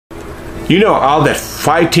You know, all that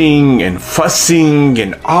fighting and fussing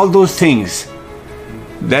and all those things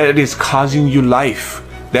that is causing you life,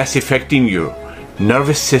 that's affecting your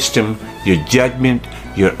nervous system, your judgment,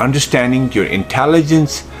 your understanding, your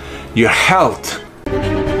intelligence, your health.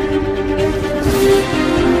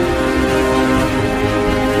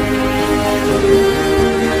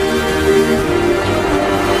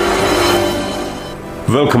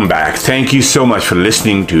 Welcome back. Thank you so much for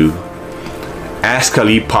listening to Ask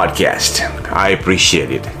Ali podcast. I appreciate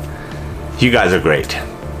it. You guys are great.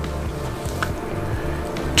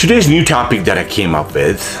 Today's new topic that I came up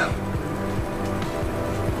with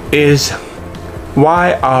is,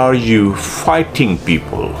 why are you fighting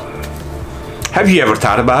people? Have you ever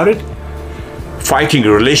thought about it? Fighting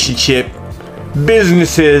a relationship,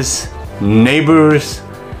 businesses, neighbors,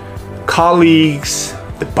 colleagues,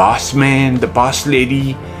 the boss man, the boss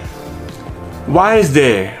lady. Why is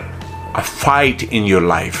there a fight in your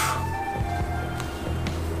life?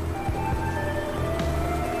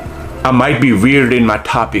 I might be weird in my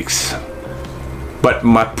topics, but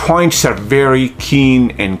my points are very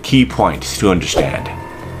keen and key points to understand.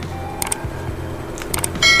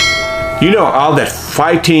 You know, all that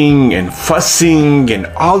fighting and fussing and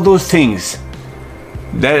all those things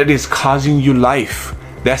that is causing you life,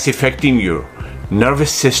 that's affecting your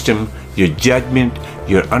nervous system, your judgment,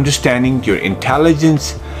 your understanding, your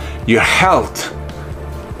intelligence, your health,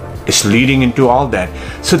 is leading into all that.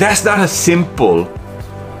 So that's not a simple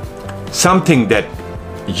something that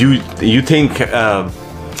you think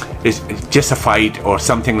is just a fight or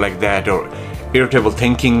something like that, or irritable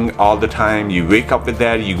thinking all the time. You wake up with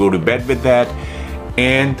that, you go to bed with that,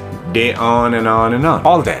 and day on and on and on,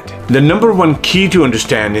 all that. The number one key to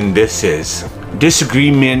understand in this is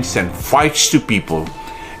disagreements and fights to people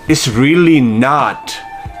is really not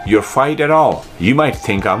your fight at all. You might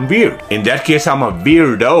think I'm weird. In that case, I'm a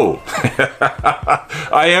weirdo.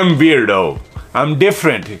 I am weirdo. I'm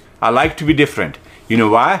different. I like to be different. You know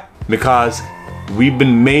why? Because we've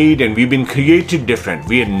been made and we've been created different.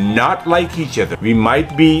 We are not like each other. We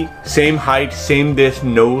might be same height, same this,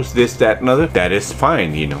 nose, this, that, and other. That is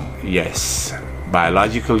fine, you know. Yes.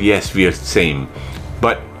 Biological, yes, we are same.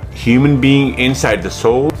 But human being inside the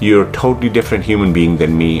soul, you're a totally different human being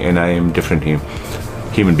than me, and I am different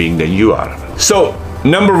human being than you are. So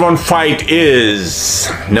number one fight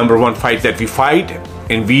that we fight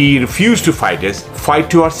and we refuse to fight is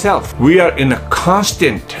fight to ourselves. We are in a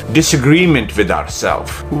constant disagreement with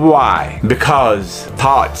ourselves. Why? Because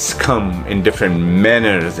thoughts come in different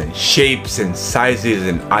manners and shapes and sizes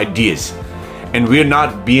and ideas, and we're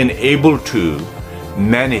not being able to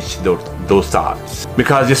manage those thoughts,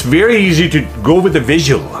 because it's very easy to go with the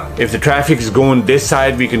visual. If the traffic is going this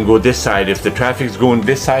side, we can go this side. If the traffic is going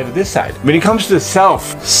this side or this side. When it comes to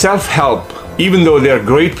self-help, even though there are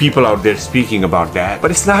great people out there speaking about that,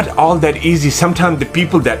 but it's not all that easy. Sometimes the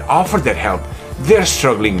people that offer that help, they're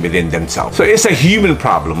struggling within themselves. So it's a human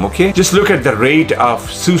problem, okay? Just look at the rate of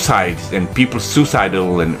suicides and people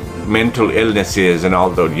suicidal and mental illnesses and all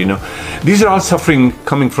those, you know. These are all suffering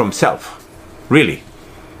coming from self. Really.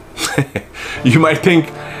 You might think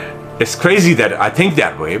it's crazy that I think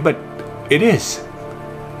that way, but it is.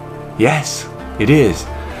 Yes, it is.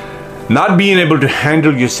 Not being able to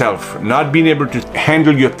handle yourself, not being able to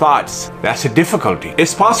handle your thoughts, that's a difficulty.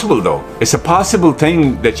 It's possible though. It's a possible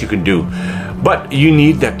thing that you can do. But you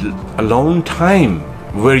need that alone time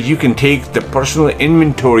where you can take the personal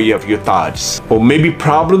inventory of your thoughts or maybe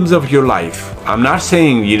problems of your life. I'm not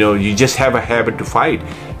saying, you know, you just have a habit to fight.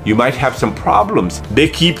 You might have some problems. They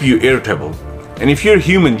keep you irritable. And if you're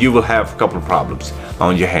human, you will have a couple of problems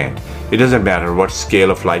on your hand. It doesn't matter what scale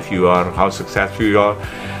of life you are, how successful you are,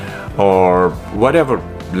 or whatever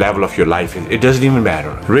level of your life is. It doesn't even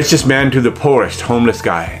matter. Richest man to the poorest homeless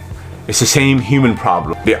guy. It's the same human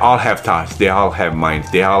problem. They all have thoughts. They all have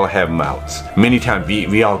minds. They all have mouths. Many times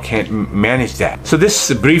we all can't manage that. So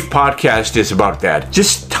this brief podcast is about that.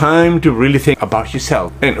 Just time to really think about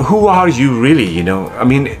yourself. And who are you really, you know? I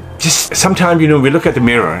mean, just sometimes, you know, we look at the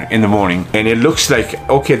mirror in the morning and it looks like,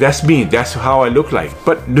 okay, that's me. That's how I look like.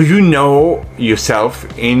 But do you know yourself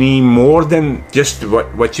any more than just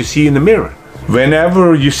what you see in the mirror?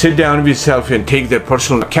 Whenever you sit down with yourself and take that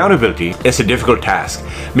personal accountability, it's a difficult task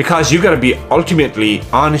because you got to be ultimately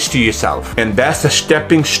honest to yourself. And that's the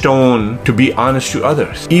stepping stone to be honest to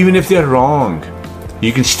others. Even if they're wrong,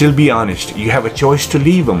 you can still be honest. You have a choice to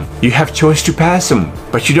leave them. You have a choice to pass them,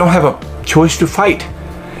 but you don't have a choice to fight.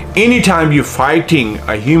 Anytime you're fighting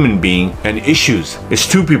a human being and issues, it's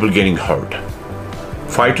two people getting hurt.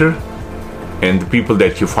 Fighter and the people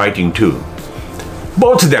that you're fighting to.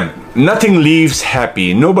 Both of them Nothing leaves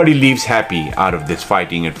happy. Nobody leaves happy out of this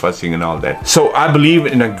fighting and fussing and all that. So I believe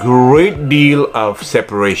in a great deal of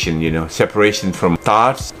separation, separation from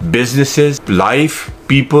thoughts, businesses, life,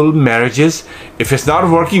 people, marriages. If it's not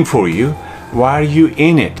working for you, why are you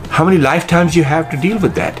in it? How many lifetimes you have to deal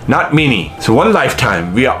with that? Not many. So one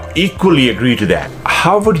lifetime, we are equally agree to that.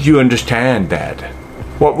 How would you understand that?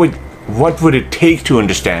 What would it take to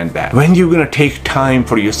understand that? When you're going to take time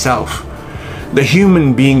for yourself? The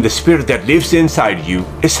human being, the spirit that lives inside you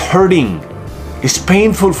is hurting. It's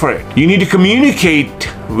painful for it. You need to communicate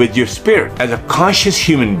with your spirit. As a conscious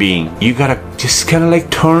human being, you gotta just kind of like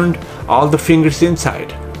turn all the fingers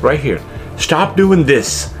inside, right here. Stop doing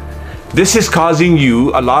this. This is causing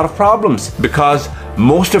you a lot of problems because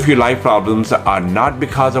most of your life problems are not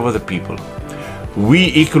because of other people. We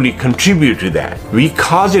equally contribute to that. We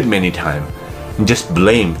cause it many times. Just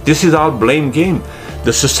blame. This is all blame game.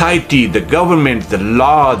 The society, the government, the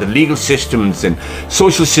law, the legal systems and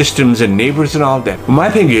social systems and neighbors and all that. My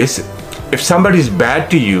thing is, if somebody's bad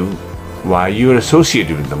to you, why you're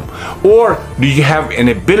associated with them? Or do you have an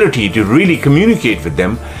ability to really communicate with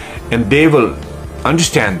them and they will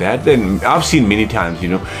understand that? And I've seen many times,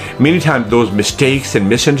 many times those mistakes and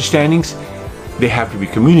misunderstandings, they have to be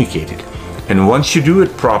communicated. And once you do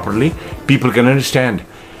it properly, people can understand.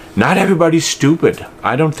 Not everybody's stupid.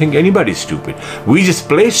 I don't think anybody's stupid. We just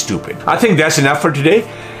play stupid. I think that's enough for today.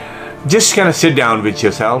 Just kind of sit down with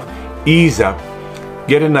yourself, ease up,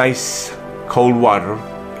 get a nice cold water,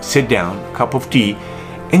 sit down, cup of tea,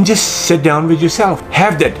 and just sit down with yourself.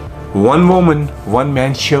 Have that one woman, one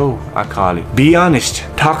man show, I call it. Be honest.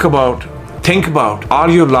 Think about all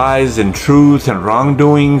your lies and truths and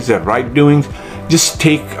wrongdoings and right doings. Just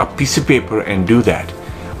take a piece of paper and do that.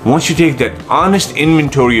 Once you take that honest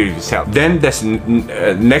inventory of yourself, then that's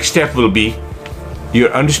next step will be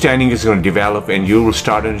your understanding is going to develop and you will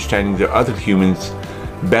start understanding the other humans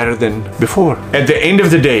better than before. At the end of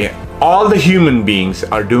the day, all the human beings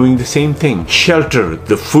are doing the same thing. Shelter,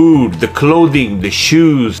 the food, the clothing, the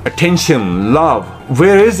shoes, attention, love.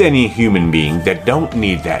 Where is any human being that don't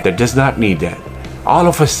need that, that does not need that? All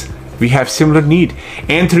of us, we have similar need.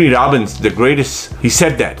 Anthony Robbins, the greatest, he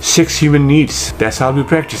said that 6 human needs. That's how we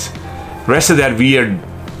practice. Rest of that we are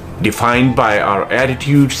defined by our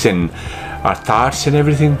attitudes and our thoughts and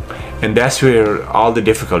everything. And that's where all the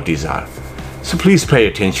difficulties are. So please pay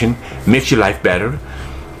attention. Make your life better.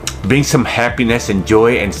 Bring some happiness and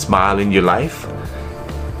joy and smile in your life.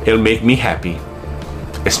 It'll make me happy.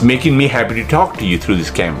 It's making me happy to talk to you through this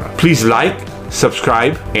camera. Please like,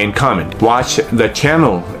 subscribe, and comment. Watch the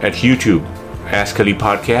channel at YouTube, Ask Ali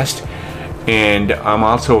Podcast. And I'm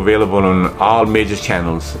also available on all major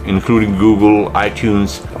channels, including Google,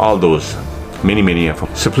 iTunes, all those. Many of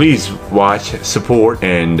them. So please watch, support,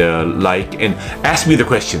 and like, and ask me the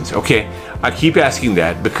questions, okay? I keep asking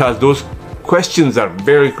that because those questions are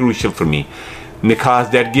very crucial for me, because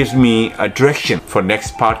that gives me a direction for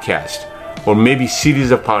next podcast or maybe series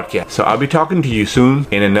of podcasts. So I'll be talking to you soon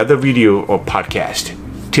in another video or podcast.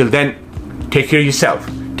 Till then, take care of yourself.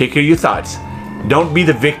 Take care of your thoughts. Don't be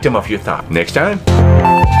the victim of your thought. Next time.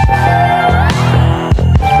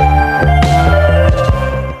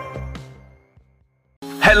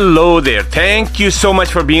 Hello there. Thank you so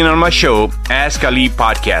much for being on my show, Ask Ali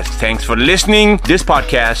Podcast. Thanks for listening. This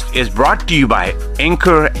podcast is brought to you by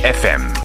Anchor FM.